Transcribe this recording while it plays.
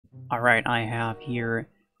Alright, I have here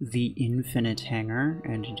the Infinite Hanger,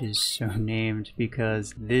 and it is so named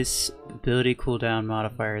because this ability cooldown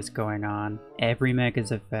modifier is going on. Every mech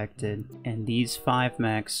is affected, and these 5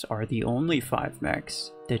 mechs are the only 5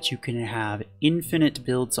 mechs that you can have infinite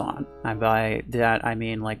builds on. And by that I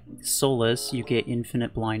mean, like Solus, you get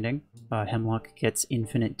infinite blinding. Hemlock gets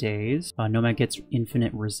infinite daze. Nomad gets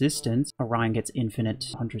infinite resistance. Orion gets infinite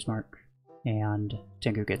Hunter's Mark. And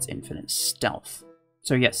Tengu gets infinite stealth.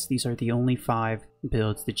 So yes, these are the only 5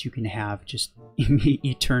 builds that you can have just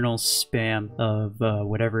eternal spam of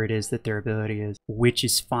whatever it is that their ability is, which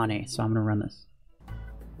is funny. So I'm gonna run this.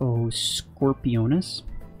 Oh, Scorpionus.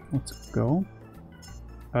 Let's go.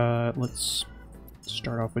 Let's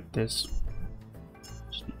start off with this.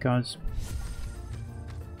 Just because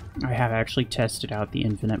I have actually tested out the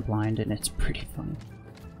infinite blind and it's pretty funny.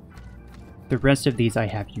 The rest of these I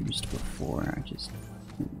have used before. I just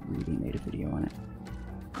really made a video on it.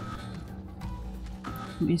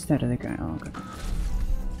 Who is that other guy? Oh, okay.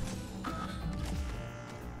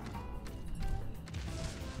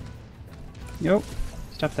 Nope.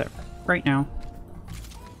 Stop that right now.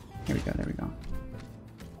 There we go, there we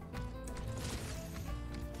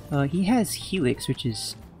go. He has Helix, which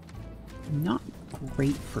is not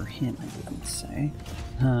great for him, I wouldn't say.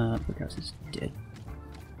 Brickhouse is dead.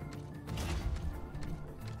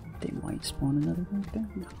 They might spawn another one there?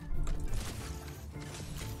 No.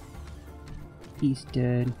 He's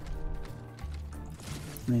dead.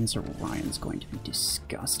 I mean, this Orion's going to be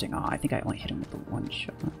disgusting. Oh, I think I only hit him with the 1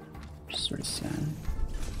 shot. Which is sort of sad.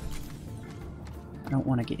 I don't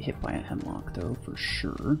want to get hit by a Hemlock, though, for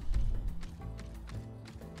sure.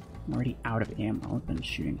 I'm already out of ammo. I've been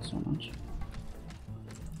shooting so much.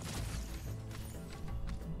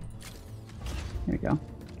 There we go.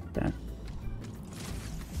 That.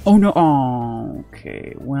 Oh no! Oh,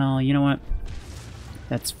 okay. Well, you know what?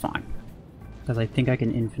 That's fine. Because I think I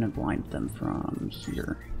can infinite blind them from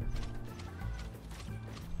here.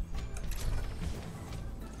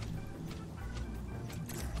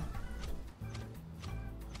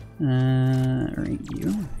 Right,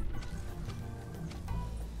 you.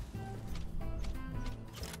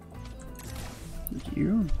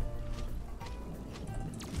 You.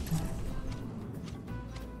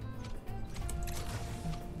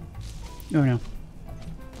 Oh no.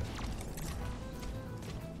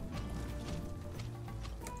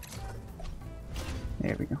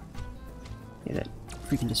 There we go. Yeah, that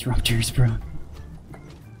freaking disruptors, bro.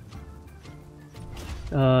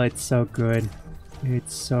 Oh, it's so good.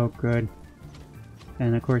 It's so good.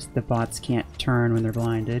 And of course the bots can't turn when they're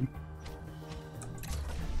blinded.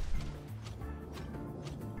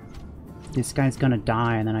 This guy's gonna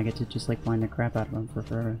die and then I get to just like blind the crap out of him for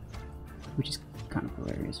forever. Which is kind of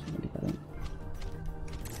hilarious when you think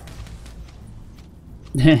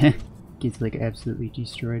about it. Gets like absolutely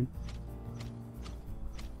destroyed.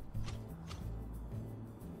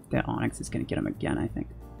 That Onyx is gonna get him again, I think.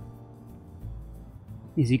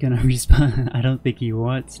 Is he gonna respawn? I don't think he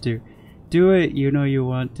wants to. Do it! You know you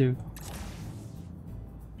want to.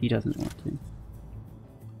 He doesn't want to.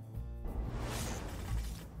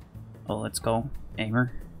 Oh, let's go.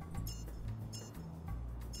 Aimer.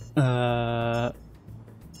 I'll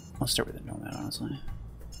start with a Nomad, honestly.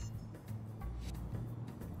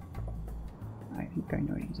 I think I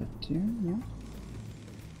know what he's up to, yeah.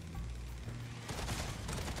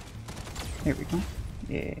 There we go.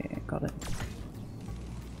 Yeah, got it.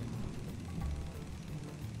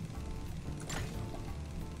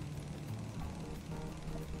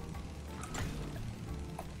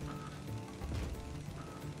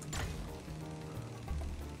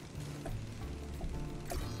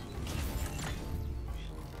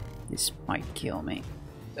 This might kill me.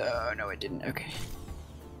 Oh, no it didn't. Okay.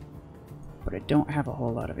 But I don't have a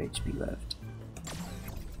whole lot of HP left.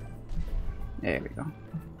 There we go.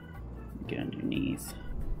 Get underneath.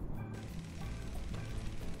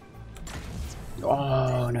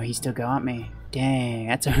 Oh no, he still got me. Dang,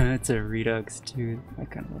 that's a redux too. I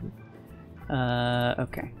kind of love it.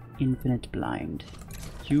 Okay. Infinite blind.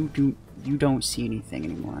 You don't see anything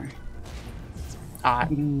anymore. Ah,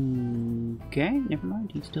 okay, never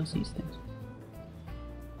mind. He still sees things.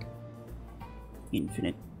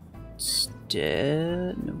 Infinite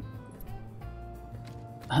no.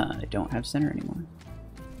 I don't have center anymore.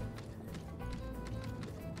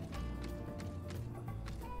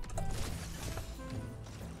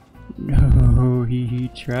 No, he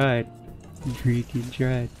tried. He freaking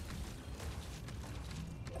tried.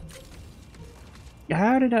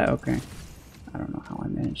 How did I? Okay. I don't know how I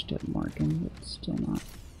managed to mark him, but still not.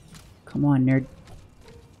 Come on, nerd.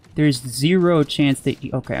 There's zero chance that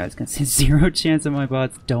you, okay, I was gonna say zero chance that my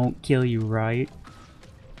bots don't kill you, right?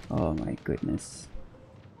 Oh my goodness.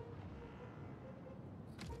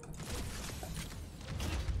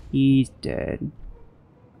 He's dead.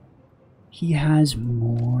 He has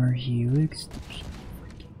more helix? There's no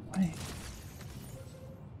freaking way.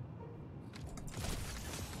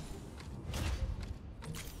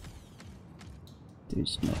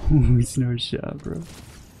 There's no shot, bro.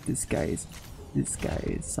 This guy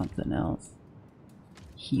is something else.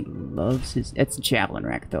 He loves his... It's Javelin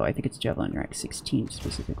Rack, though. I think it's Javelin Rack 16,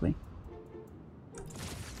 specifically.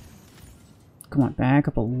 Come on, back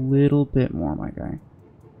up a little bit more, my guy.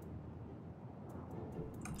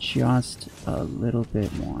 Just a little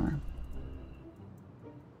bit more.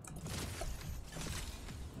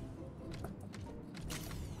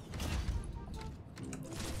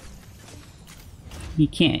 He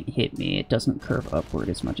can't hit me. It doesn't curve upward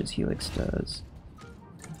as much as Helix does.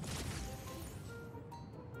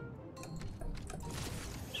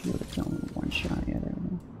 Should be able to kill him with one shot. Yeah, there we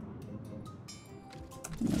go.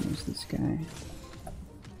 And then there's this guy.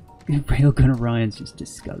 Railgun Orion's just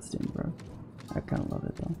disgusting, bro. I kinda love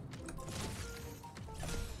it, though.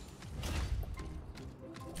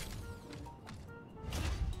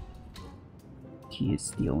 He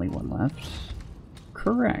is the only one left.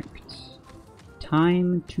 Correct.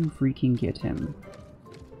 Time to freaking get him.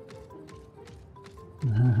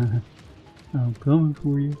 I'm coming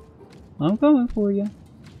for you. I'm coming for you.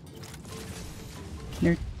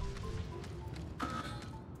 Nerd.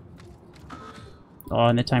 Oh,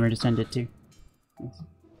 and the timer just ended too.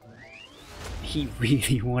 He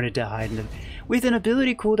really wanted to hide in the... With an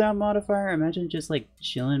ability cooldown modifier, imagine just like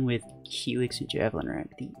chilling with Helix and Javelin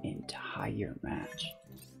Rack the entire match.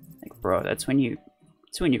 Like, bro, that's when you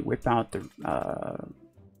whip out the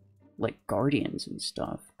like Guardians and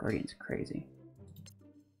stuff. Guardians are crazy.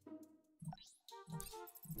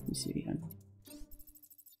 Let me see what he had.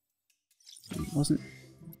 It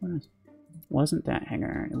wasn't that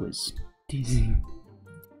hanger, it was Dizzy.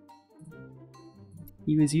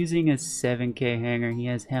 He was using a 7k hanger. He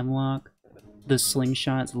has Hemlock. The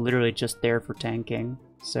slingshot's literally just there for tanking.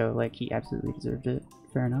 So, like, he absolutely deserved it.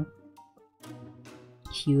 Fair enough.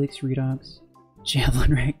 Helix Redox.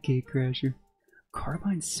 Javelin Rack Gatecrasher.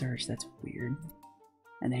 Carbine Surge, that's weird.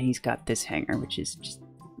 And then he's got this hanger, which is just,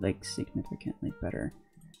 like, significantly better.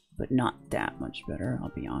 But not that much better, I'll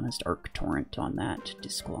be honest. Arc Torrent on that.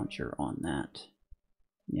 Disc Launcher on that.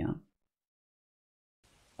 Yeah.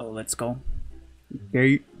 Oh, let's go.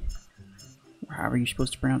 Gate. However you're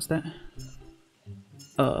supposed to pronounce that.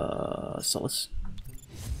 Solace.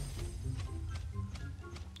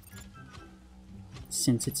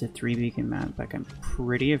 Since it's a 3-beacon map, I can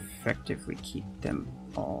pretty effectively keep them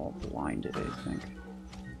all blinded, I think.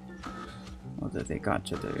 Although they got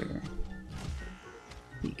to their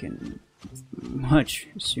beacon much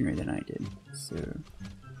sooner than I did. So,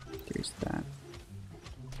 there's that.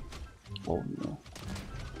 Oh no.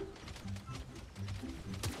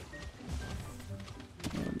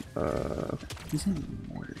 These are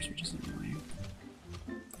mortars, which is annoying.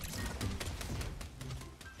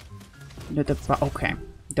 Okay.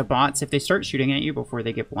 The bots, if they start shooting at you before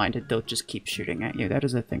they get blinded, they'll just keep shooting at you. That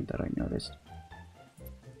is a thing that I noticed.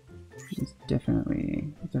 It's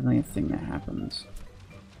definitely a thing that happens,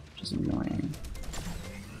 which is annoying.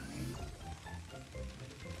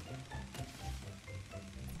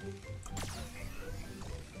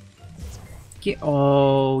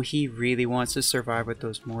 Oh, he really wants to survive with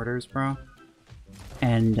those mortars, bro.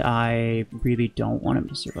 And I really don't want him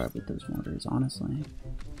to survive with those mortars, honestly.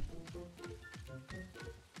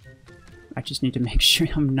 I just need to make sure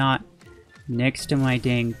I'm not next to my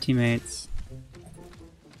dang teammates.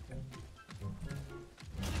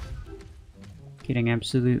 Getting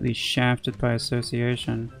absolutely shafted by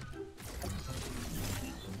association.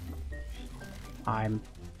 I'm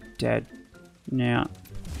dead. Yeah.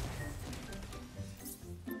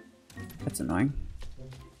 That's annoying.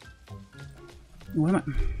 What am I?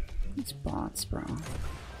 These bots, bro. I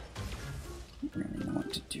don't really know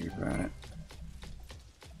what to do about it.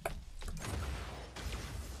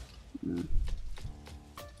 I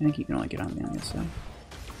think you can only get on me on this side.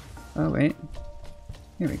 Oh, wait.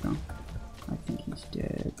 Here we go. I think he's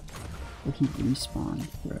dead. Oh, he respawned,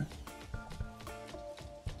 bro. I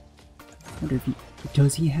wonder if he...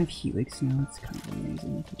 Does he have Helix now? It's kind of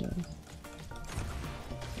amazing if he does.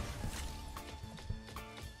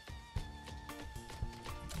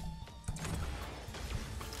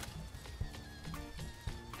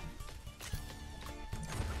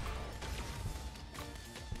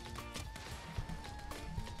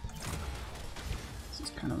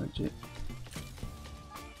 Kind of legit.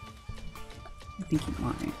 think he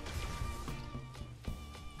might.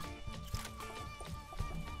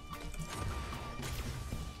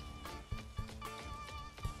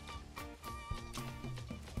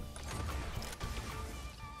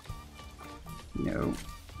 No.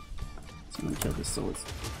 Someone killed the souls.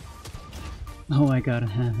 Oh my god,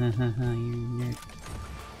 ha ha ha ha, you nerd.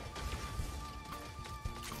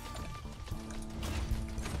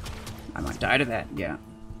 I might die to that, yeah.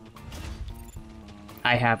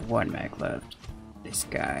 I have one mech left. This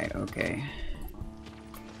guy, okay.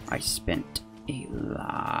 I spent a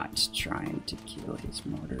lot trying to kill his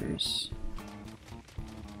mortars.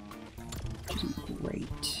 Which isn't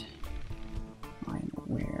great. I'm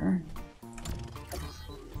aware.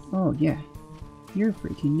 Oh yeah, you're a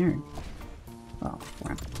freaking nerd. Oh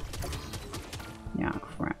crap. Yeah,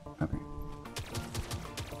 crap. Okay.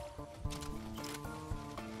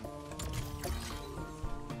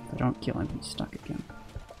 If I don't kill him, he's stuck again.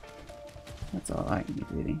 That's all I need,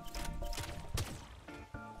 really.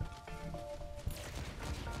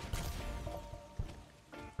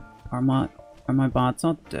 Are my bots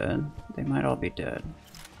all dead? They might all be dead.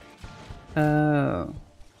 Oh.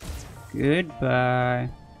 Goodbye.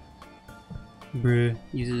 Bruh,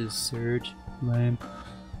 uses surge. Lame.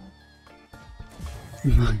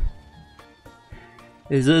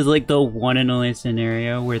 This is like the one and only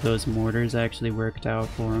scenario where those mortars actually worked out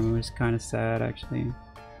for him. It was kind of sad, actually.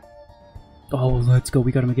 Oh, let's go.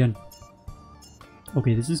 We got him again.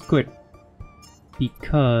 Okay, this is good.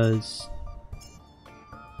 Because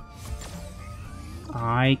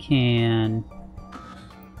I can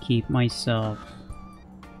keep myself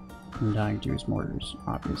from dying to his mortars,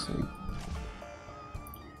 obviously.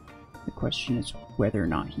 The question is whether or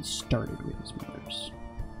not he started with his mortars.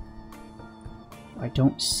 I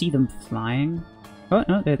don't see them flying. Oh,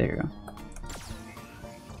 no, there you go.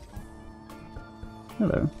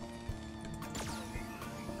 Hello.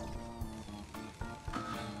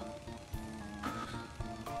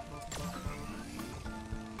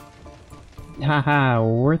 Haha,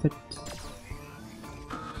 worth it.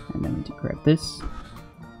 And then we need to grab this.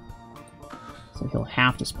 So he'll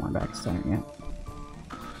have to spawn back center, yeah.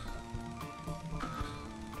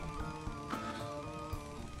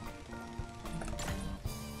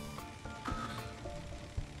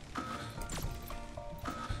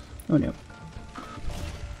 Oh no.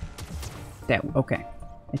 That, okay.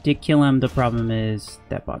 I did kill him, the problem is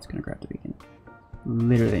that bot's gonna grab the beacon.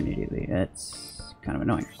 Literally immediately, that's kind of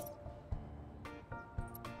annoying.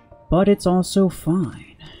 But it's also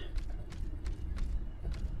fine.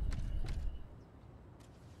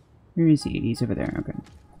 Where is he? He's over there, okay.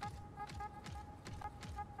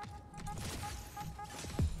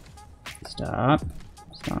 Stop.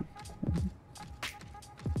 Stop.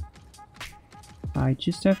 I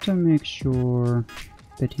just have to make sure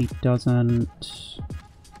that he doesn't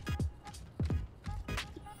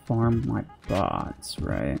farm my bots,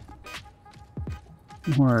 right?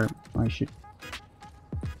 Or I should,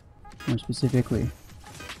 more specifically,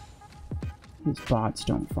 his bots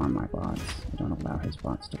don't farm my bots. I don't allow his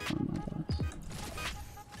bots to farm my bots.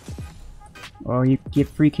 Oh, you get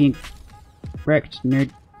freaking wrecked,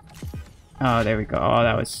 nerd. Oh, there we go. Oh,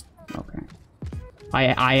 that was... okay.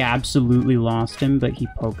 I absolutely lost him, but he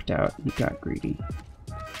poked out. He got greedy.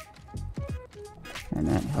 And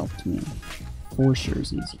that helped me. For sure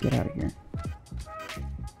is easy. Get out of here.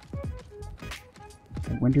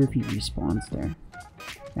 I wonder if he respawns there.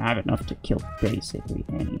 I have enough to kill basically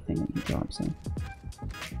anything that he drops in.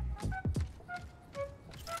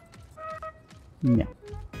 No.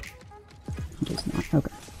 He does not.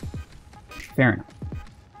 Okay. Fair enough.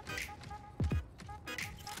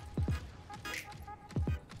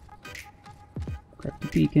 Grab the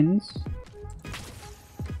beacons.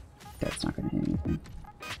 That's not gonna hit anything.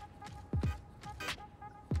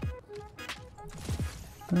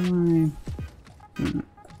 What am I...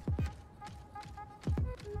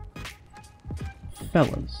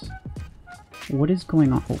 Fellas, what is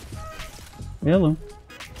going on? Oh. Hello.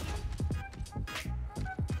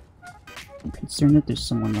 I'm concerned that there's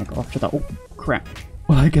someone like off to the... oh, crap.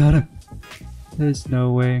 Oh, I got him. There's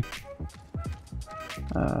no way.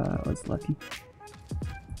 I was lucky.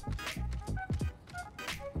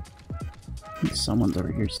 I think someone's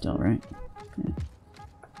over here still, right? Okay.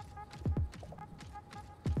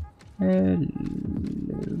 Hello.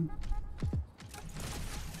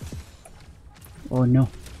 Oh no.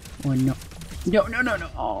 Oh no. No, no, no, no.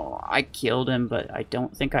 Oh, I killed him, but I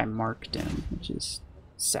don't think I marked him, which is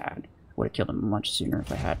sad. Would have killed him much sooner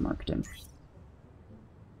if I had marked him.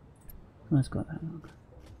 Let's go that long.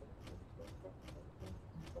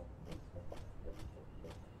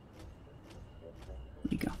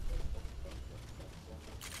 There you go.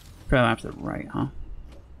 Probably off to the right, huh?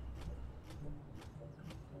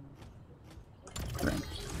 Correct.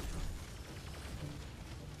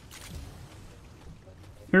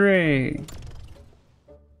 Hooray!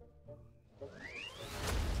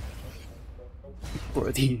 For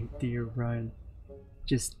the Orion.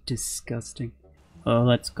 Just disgusting. Oh,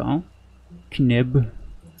 let's go. Knib.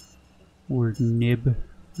 Or Nib.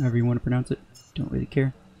 However you want to pronounce it. Don't really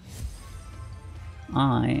care.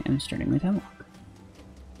 I am starting with Hemlock.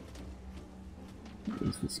 What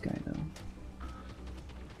is this guy, though?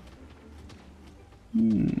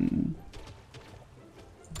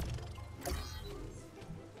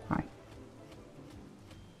 Hi.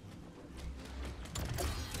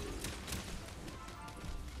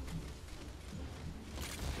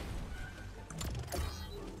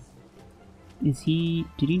 Is he...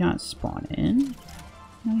 did he not spawn in?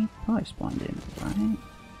 No, he probably spawned in, right?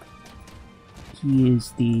 He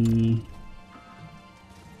is the...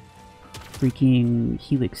 freaking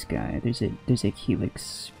Helix guy. There's a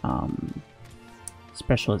Helix,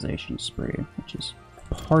 specialization spree, which is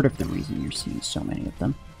part of the reason you're seeing so many of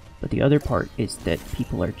them. But the other part is that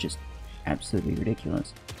people are just absolutely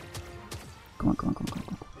ridiculous. Come on, come on, come on, come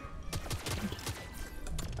on, come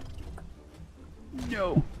on.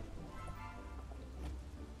 No!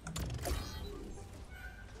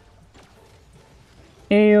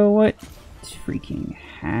 Ayo, what? It's freaking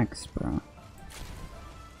hacks, bro.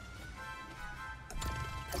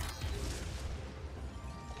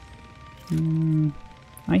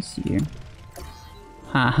 I see you.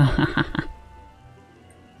 Ha ha ha ha.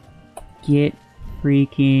 Get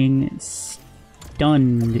freaking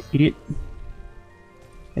stunned, idiot.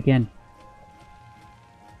 Again.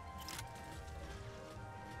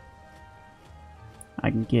 I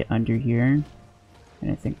can get under here,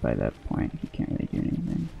 and I think by that point he can't really do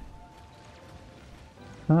anything.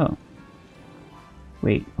 Oh.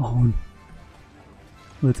 Wait, oh.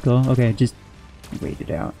 Let's go. Okay, just wait it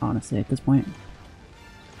out, honestly, at this point.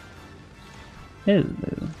 Hello.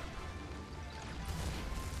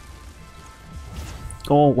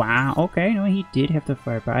 Oh, wow. Okay, no, he did have the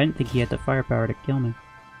firepower. I didn't think he had the firepower to kill me.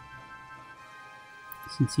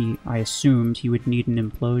 Since I assumed he would need an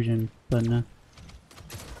implosion, but no.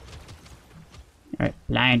 Alright,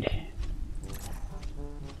 blind.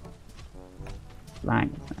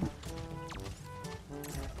 Blind.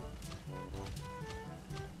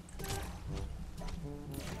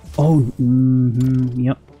 Oh,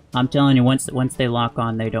 yep. I'm telling you, once they lock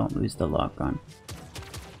on, they don't lose the lock on.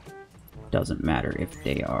 Doesn't matter if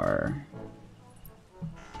they are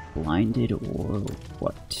blinded or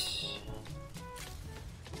what.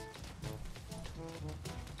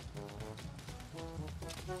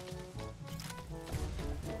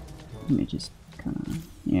 Let me just kind of,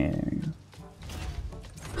 yeah, there you go.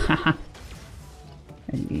 Haha!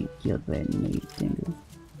 I get killed by a nade dingo.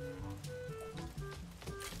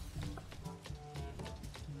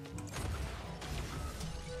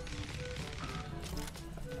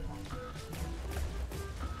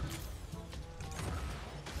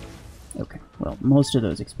 Okay, well, most of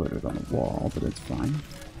those exploded on the wall, but it's fine.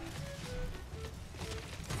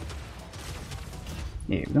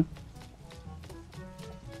 There you go.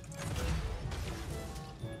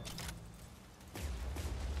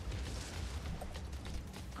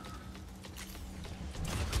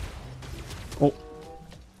 Oh.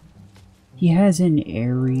 He has an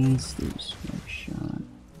Ares. There's no shot.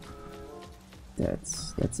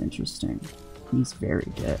 That's interesting. He's very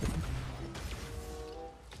dead.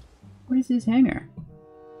 What is his hanger?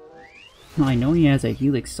 Well, I know he has a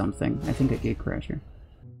Helix something. I think a Gatecrasher.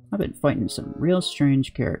 I've been fighting some real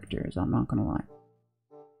strange characters, I'm not gonna lie.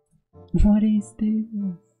 What is this?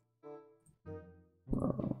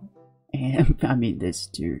 Bro. And, I mean this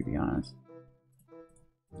too, to be honest.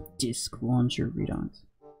 Disc launcher redons.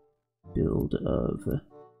 Build of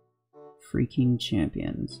freaking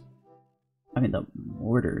champions. I mean, the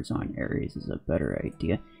mortars on Ares is a better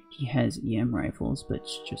idea. He has EM rifles, but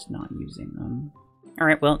just not using them.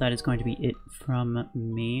 Alright, well, that is going to be it from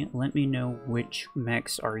me. Let me know which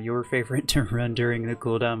mechs are your favorite to run during the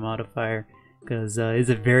cooldown modifier, because it's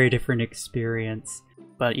a very different experience.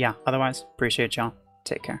 But yeah, otherwise, appreciate y'all.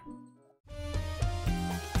 Take care.